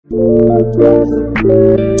Hey you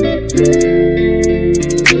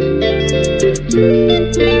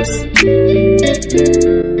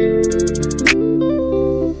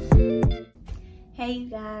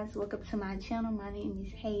guys, welcome to my channel. My name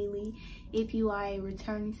is Haliegh. If you are a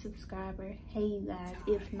returning subscriber, hey you guys.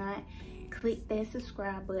 If not, click that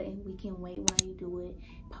subscribe button. We can wait while you do it.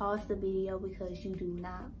 Pause the video because you do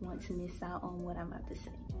not want to miss out on what I'm about to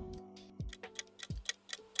say.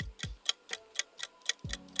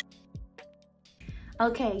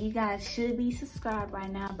 Okay, you guys should be subscribed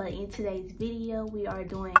right now, but in today's video, we are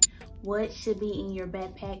doing what should be in your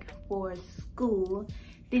backpack for school.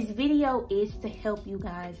 This video is to help you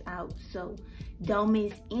guys out, so don't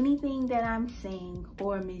miss anything that I'm saying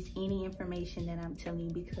or miss any information that I'm telling you,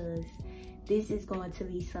 because this is going to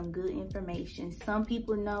be some good information. Some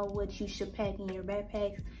people know what you should pack in your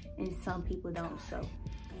backpacks and some people don't, so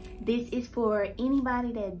this is for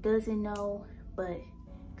anybody that doesn't know, but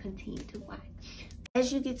continue to watch.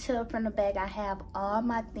 As you can tell from the back, I have all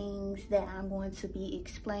my things that I'm going to be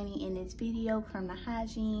explaining in this video, from the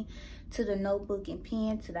hygiene to the notebook and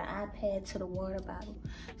pen to the iPad to the water bottle.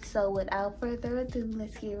 So without further ado,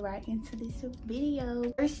 let's get right into this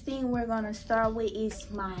video. First thing we're going to start with is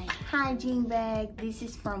my hygiene bag. This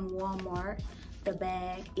is from Walmart. The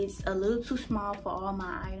bag is a little too small for all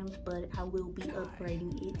my items, but I will be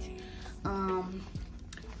upgrading it.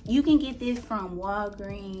 You can get this from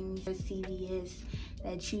Walgreens or CVS,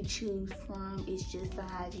 that you choose from. It's just a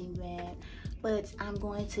hygiene bag, but I'm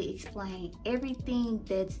going to explain everything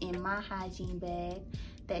that's in my hygiene bag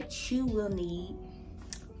that you will need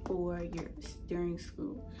for yours during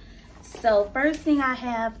school. So first thing I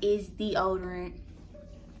have is deodorant.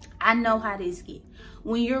 I know how this gets.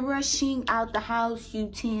 When you're rushing out the house, you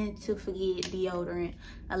tend to forget deodorant.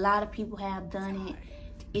 A lot of people have done it.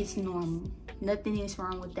 It's normal. Nothing is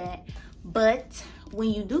wrong with that. But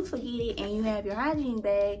when you do forget it and you have your hygiene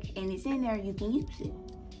bag and it's in there, you can use it.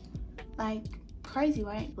 Like crazy,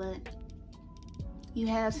 right? But you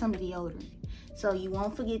have some deodorant. So you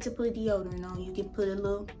won't forget to put deodorant on. You can put a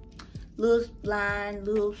little line,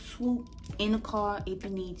 little swoop in the car if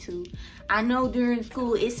you need to. I know during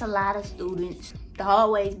school, it's a lot of students. The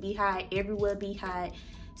hallways be hot, everywhere be hot.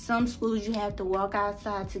 Some schools you have to walk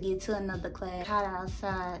outside to get to another class. Hot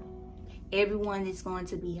outside, everyone is going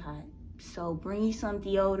to be hot. So bring you some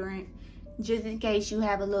deodorant just in case you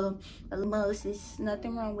have a little must. There's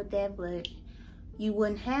nothing wrong with that, but you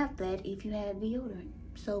wouldn't have that if you had deodorant.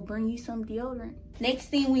 So bring you some deodorant. Next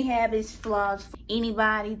thing we have is floss. For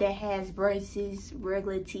anybody that has braces,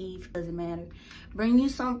 regular teeth, doesn't matter. Bring you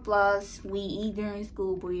some floss. We eat during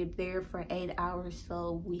school. We're there for 8 hours,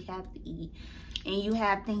 so we have to eat. And you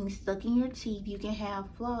have things stuck in your teeth, you can have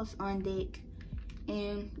floss on deck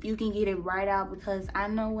and you can get it right out, because I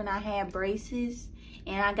know when I had braces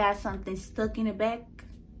and I got something stuck in the back,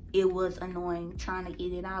 it was annoying trying to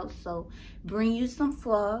get it out. So bring you some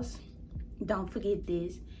floss. Don't forget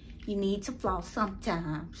this. You need to floss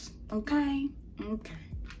sometimes, okay? Okay.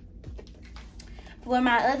 For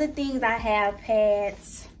my other things, I have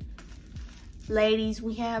pads. Ladies,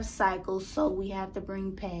 we have cycles, so we have to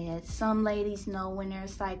bring pads. Some ladies know when their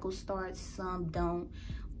cycle starts, some don't.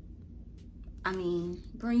 I mean,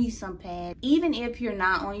 bring you some pads. Even if you're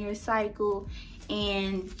not on your cycle,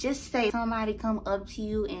 and just say somebody come up to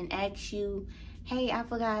you and ask you, hey, I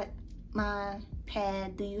forgot my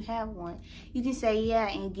pad, do you have one? You can say yeah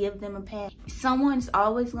and give them a pad. Someone's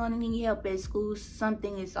always going to need help at school.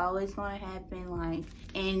 Something is always going to happen, like,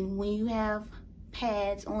 and when you have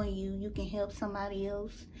pads on you, you can help somebody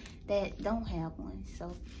else that don't have one.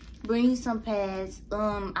 So bring you some pads.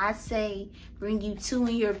 I say bring you 2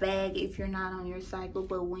 in your bag if you're not on your cycle,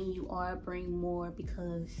 but when you are, bring more,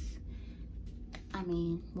 because I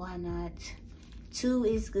mean, why not? 2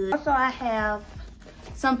 is good. Also, I have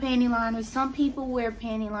some panty liners. Some people wear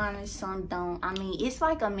panty liners, some don't. I mean, it's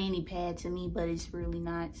like a mini pad to me, but it's really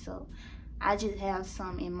not. So I just have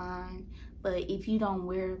some in mine. But if you don't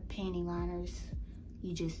wear panty liners,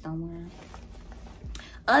 you just don't wear them.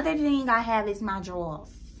 Other thing I have is my drawers.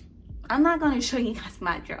 I'm not going to show you guys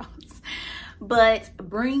my drawers, but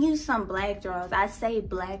bring you some black drawers. I say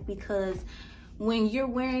black because when you're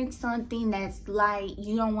wearing something that's light,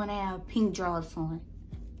 you don't want to have pink drawers on,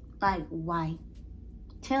 like white.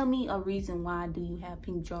 Tell me a reason why do you have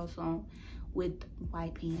pink drawers on with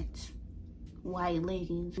white pants, white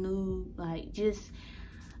leggings, nude, like just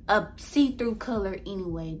a see-through color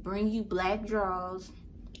anyway. Bring you black drawers,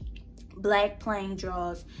 black plain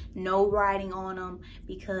drawers, no writing on them,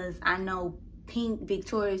 because I know pink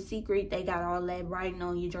Victoria's Secret. They got all that writing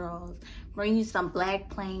on your drawers. Bring you some black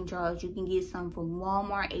plain drawers. You can get some from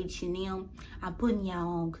Walmart, H&M. I'm putting y'all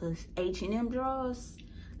on because H&M drawers,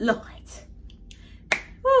 Lord.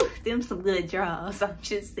 Whew, them some good drawers, I'm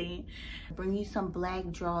just saying. Bring you some black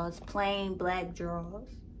drawers, plain black drawers.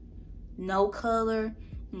 No color,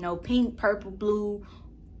 no pink, purple, blue,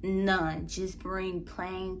 none. Just bring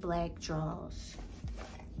plain black drawers.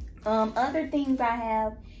 Other things I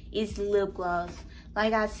have is lip gloss.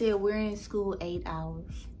 Like I said, we're in school 8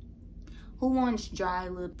 hours. Who wants dry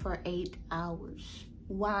lip for 8 hours?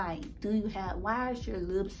 Why is your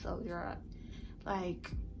lip so dry?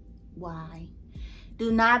 Like, why?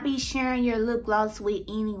 Do not be sharing your lip gloss with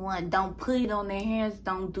anyone. Don't put it on their hands.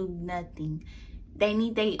 Don't do nothing. They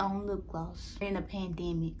need their own lip gloss. In a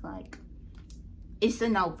pandemic, like, it's a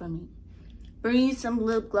no for me. Bring you some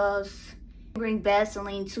lip gloss. Bring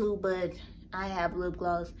Vaseline too, but I have lip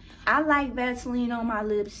gloss. I like Vaseline on my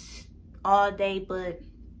lips all day, but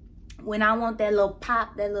when I want that little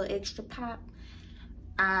pop, that little extra pop,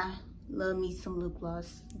 I love me some lip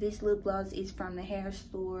gloss. This lip gloss is from the hair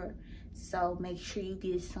store, so make sure you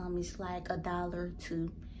get some. It's like $1 or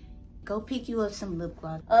 $2. Go pick you up some lip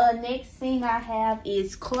gloss. Next thing I have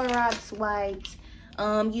is Clorox wipes.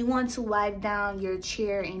 You want to wipe down your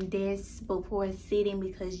chair and desk before sitting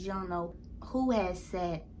because you don't know who has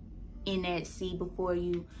sat in that seat before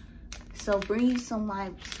you. So bring you some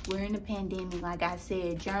wipes. We're in a pandemic, like I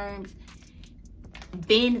said. Germs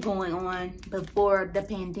been going on before the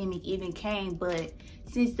pandemic even came, but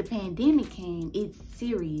since the pandemic came, it's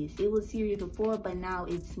serious. It was serious before, but now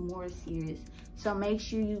it's more serious. So make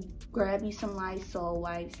sure you grab you some Lysol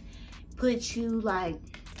wipes. Put you like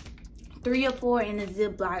 3 or 4 in a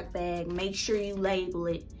Ziploc bag. Make sure you label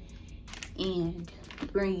it and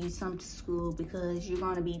bring you some to school because you're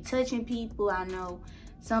going to be touching people. I know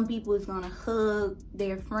some people is going to hug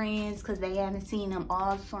their friends because they haven't seen them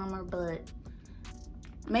all summer, but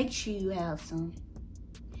make sure you have some.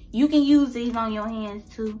 You can use these on your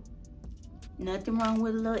hands too. Nothing wrong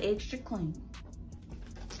with a little extra clean.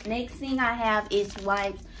 Next thing I have is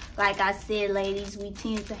wipes. Like I said, ladies, we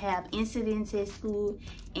tend to have incidents at school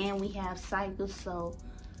and we have cycles, so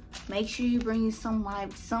make sure you bring you some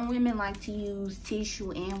wipes. Some women like to use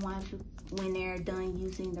tissue and wipes when they're done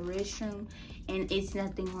using the restroom, and it's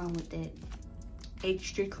nothing wrong with that.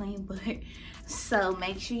 Extra clean, but so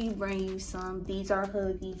make sure you bring you some. These are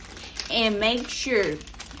Huggies, and make sure,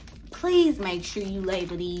 please make sure you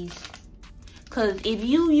label these, because if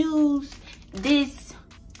you use this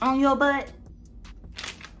on your butt,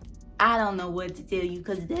 I don't know what to tell you,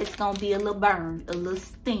 because that's going to be a little burn, a little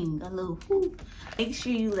sting, a little whoop. Make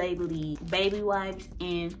sure you label these baby wipes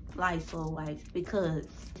and Lysol wipes, because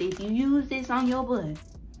if you use this on your butt,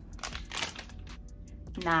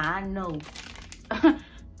 nah, I know.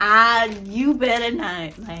 You better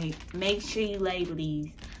not. Like, make sure you label these.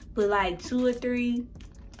 Put like 2 or 3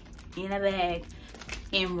 in a bag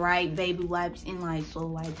and write baby wipes and Lysol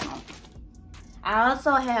wipes on. I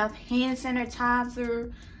also have hand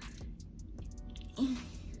sanitizer.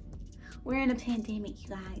 We're in a pandemic, you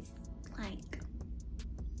guys. Like,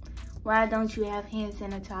 why don't you have hand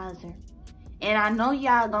sanitizer? And I know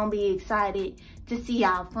y'all gonna be excited to see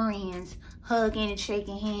y'all friends hugging and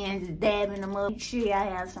shaking hands, dabbing them up. Make sure y'all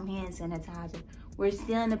have some hand sanitizer. We're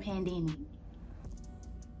still in a pandemic.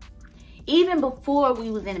 Even before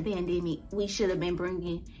we was in a pandemic, we should have been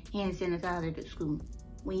bringing hand sanitizer to school.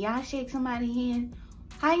 When y'all shake somebody's hand,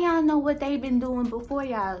 how y'all know what they been doing before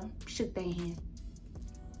y'all shook their hand?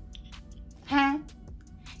 Huh?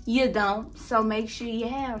 You don't, so make sure you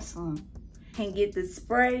have some. You can get the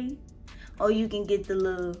spray, or you can get the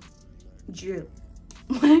little drip.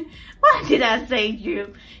 Why did I say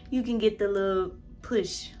drip? You can get the little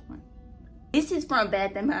push one. This is from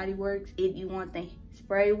Bath and Body Works if you want the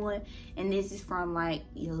spray one, and this is from like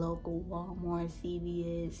your local Walmart,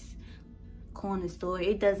 CVS, corner store.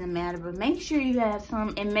 It doesn't matter, but make sure you have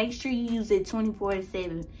some, and make sure you use it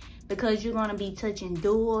 24/7 because you're gonna be touching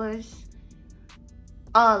doors,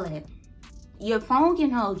 all that. Your phone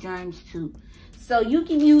can hold germs too, so you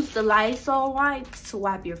can use the Lysol wipes to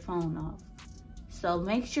wipe your phone off. So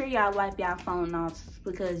make sure y'all wipe y'all phone off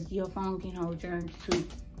because your phone can hold germs too.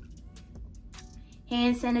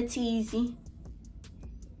 Hand sanitizer.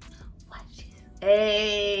 Watch this.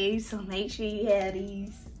 Hey, so make sure you have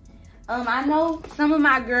these. I know some of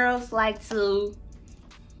my girls like to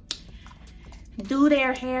do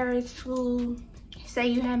their hair at school. Say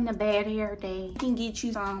you're having a bad hair day. You can get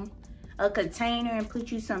you a container and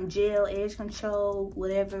put you some gel, edge control,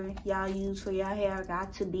 whatever y'all use for your hair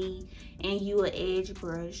got to be, and you an edge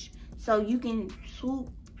brush. So you can swoop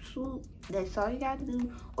swoop. That's all you gotta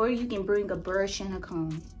do. Or you can bring a brush and a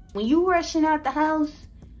comb. When you rushing out the house,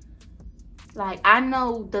 like, I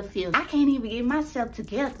know the feeling. I can't even get myself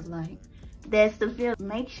together. Like, that's the feeling.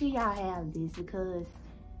 Make sure y'all have this, because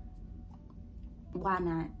why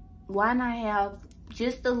not? Why not have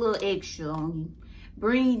just a little extra on you?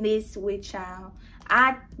 Bring this with y'all.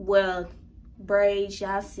 Well, braids,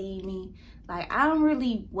 y'all see me. Like, I don't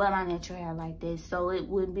really wear my natural hair like this, so it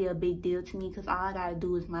wouldn't be a big deal to me, because all I gotta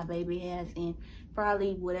do is my baby hairs and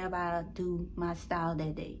probably whatever I do my style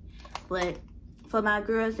that day. But for my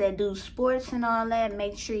girls that do sports and all that,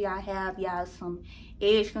 make sure y'all have y'all some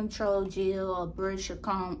edge control gel or brush or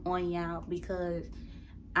comb on y'all, because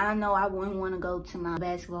I know I wouldn't want to go to my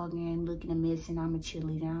basketball game looking a mess and I'm a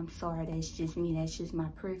cheerleader. I'm sorry, that's just me. That's just my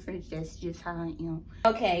preference. That's just how I am.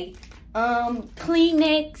 Okay,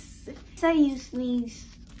 Kleenex. Say you sneeze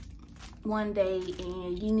one day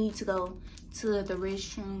and you need to go to the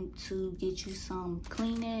restroom to get you some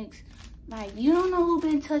Kleenex. Like, you don't know who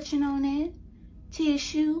been touching on that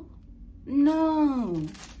tissue. No,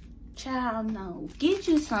 child, no. Get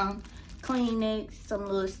you some Kleenex, some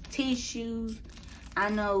little tissues. I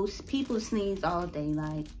know people sneeze all day.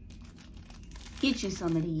 Like, get you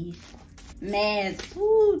some of these. Masks.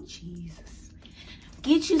 Ooh, Jesus.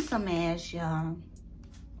 Get you some masks, y'all.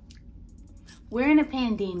 We're in a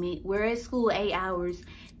pandemic. We're at school 8 hours.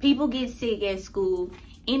 People get sick at school.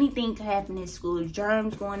 Anything can happen at school.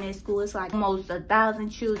 Germs going at school. It's like almost 1,000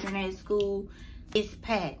 children at school. It's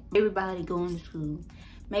packed. Everybody going to school.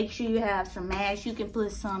 Make sure you have some masks. You can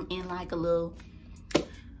put some in like a little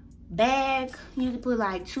bag. You can put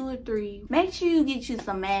like 2 or 3. Make sure you get you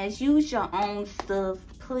some masks. Use your own stuff.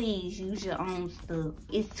 Please use your own stuff.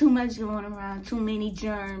 It's too much going around. Too many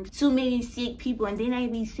germs. Too many sick people. And then they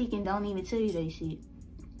be sick and don't even tell you they sick.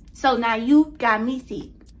 So now you got me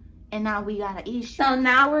sick. And now we got an issue. So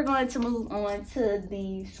now we're going to move on to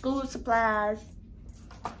the school supplies.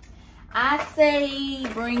 I say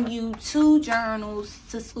bring you 2 journals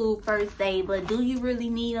to school first day. But do you really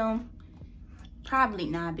need them? Probably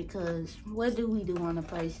not, because what do we do on the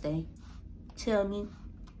first day? Tell me.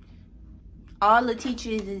 All the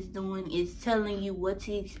teachers is doing is telling you what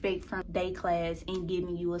to expect from their class and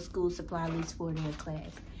giving you a school supply list for their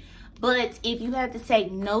class. But if you have to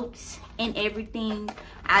take notes and everything,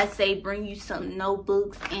 I say bring you some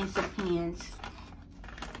notebooks and some pens.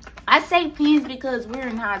 I say pens because we're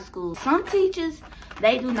in high school. Some teachers,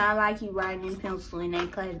 they do not like you writing in pencil in their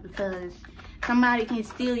class, because somebody can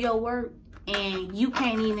steal your work and you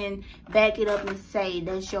can't even back it up and say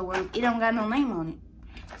that's your work. It don't got no name on it.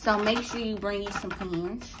 So make sure you bring you some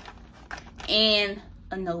pens and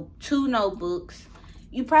 2 notebooks.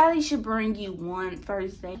 You probably should bring you 1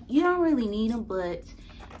 first day. You don't really need them, but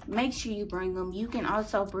make sure you bring them. You can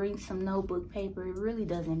also bring some notebook paper. It really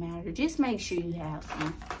doesn't matter. Just make sure you have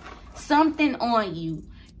something on you.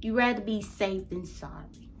 You'd rather be safe than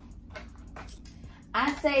sorry.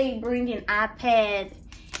 I say bring an iPad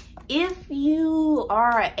if you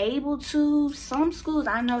are able to. Some schools,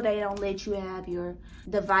 I know they don't let you have your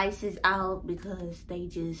devices out because they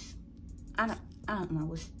just, I don't know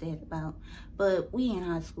what's that about. But we in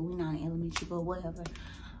high school, we not in elementary, but whatever.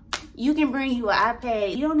 You can bring you an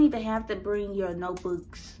iPad. You don't even have to bring your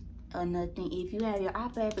notebooks or nothing if you have your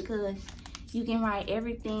iPad, because you can write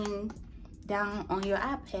everything down on your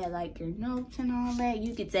iPad, like your notes and all that.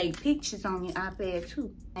 You can take pictures on your iPad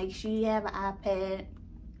too. Make sure you have an iPad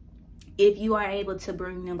if you are able to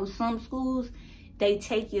bring them. Some schools, they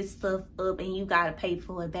take your stuff up and you gotta pay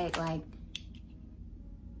for it back. Like,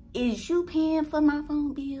 is you paying for my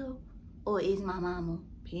phone bill or is my mama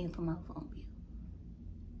paying for my phone bill?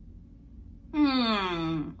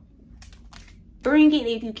 Bring it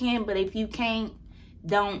if you can, but if you can't,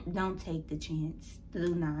 don't take the chance.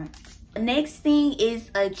 Do not. The next thing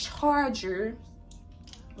is a charger.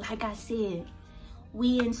 Like I said,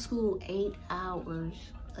 we in school 8 hours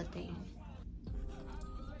a day.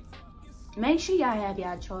 Make sure y'all have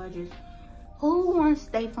y'all chargers. Who wants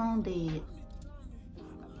their phone dead?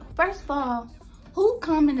 First of all, who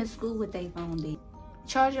coming to school with their phone dead?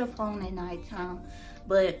 Charge your phone at nighttime.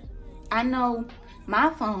 But I know my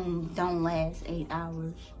phone don't last 8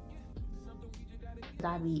 hours.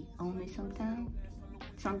 I be on it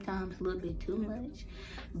sometimes a little bit too much,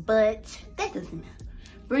 but that doesn't matter.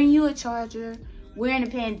 Bring you a charger. We're in a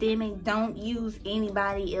pandemic. Don't use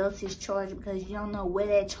anybody else's charger, because you don't know where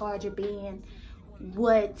that charger been,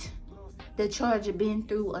 what the charger been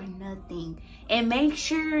through or nothing. And make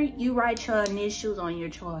sure you write your initials on your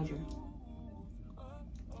charger.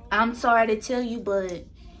 I'm sorry to tell you, but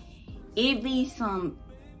it be some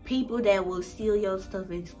people that will steal your stuff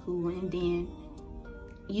in school, and then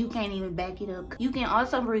you can't even back it up. You can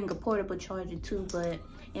also bring a portable charger too, but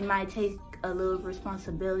it might take a little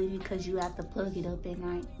responsibility because you have to plug it up at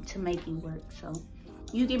night to make it work. So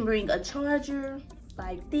you can bring a charger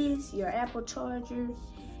like this, your Apple charger,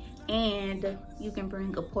 and you can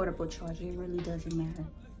bring a portable charger. It really doesn't matter.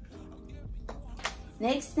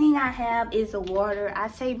 Next thing I have is the water. I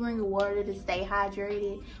say bring the water to stay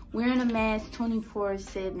hydrated. Wearing a mask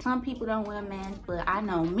 24/7. Some people don't wear a mask, but I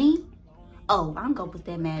know me. Oh, I'm gonna put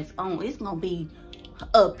that mask on. It's gonna be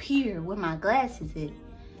up here where my glasses is.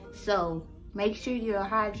 So make sure you're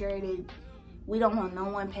hydrated. We don't want no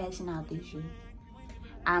one passing out this year.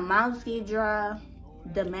 Our mouths get dry.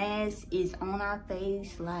 The mask is on our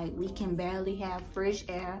face. Like, we can barely have fresh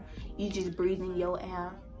air. You just breathing your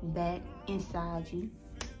air back inside you.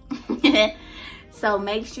 So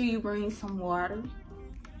make sure you bring some water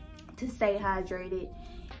to stay hydrated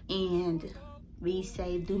and be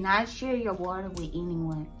safe. Do not share your water with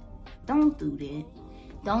anyone. Don't do that.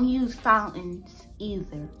 Don't use fountains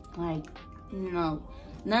either. Like, no,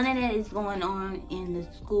 none of that is going on in the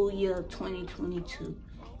school year of 2022.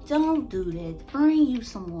 Don't do that. Bring you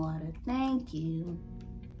some water. Thank you.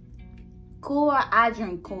 Core, I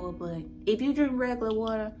drink core, but if you drink regular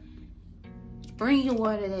water, bring your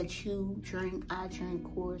water that you drink. I drink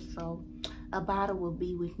core, so a bottle will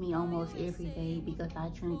be with me almost every day because I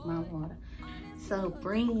drink my water. So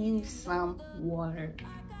bring you some water.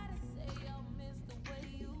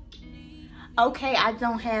 Okay, I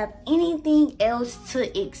don't have anything else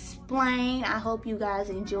to explain. I hope you guys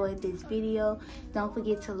enjoyed this video. Don't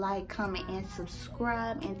forget to like, comment, and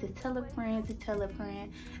subscribe, and to tell a friend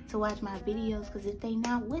to watch my videos, because if they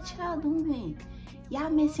not, what y'all doing? Y'all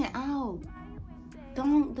missing out.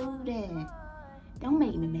 Don't do that. Don't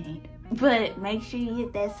make me mad. But make sure you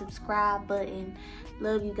hit that subscribe button.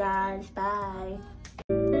 Love you guys. Bye.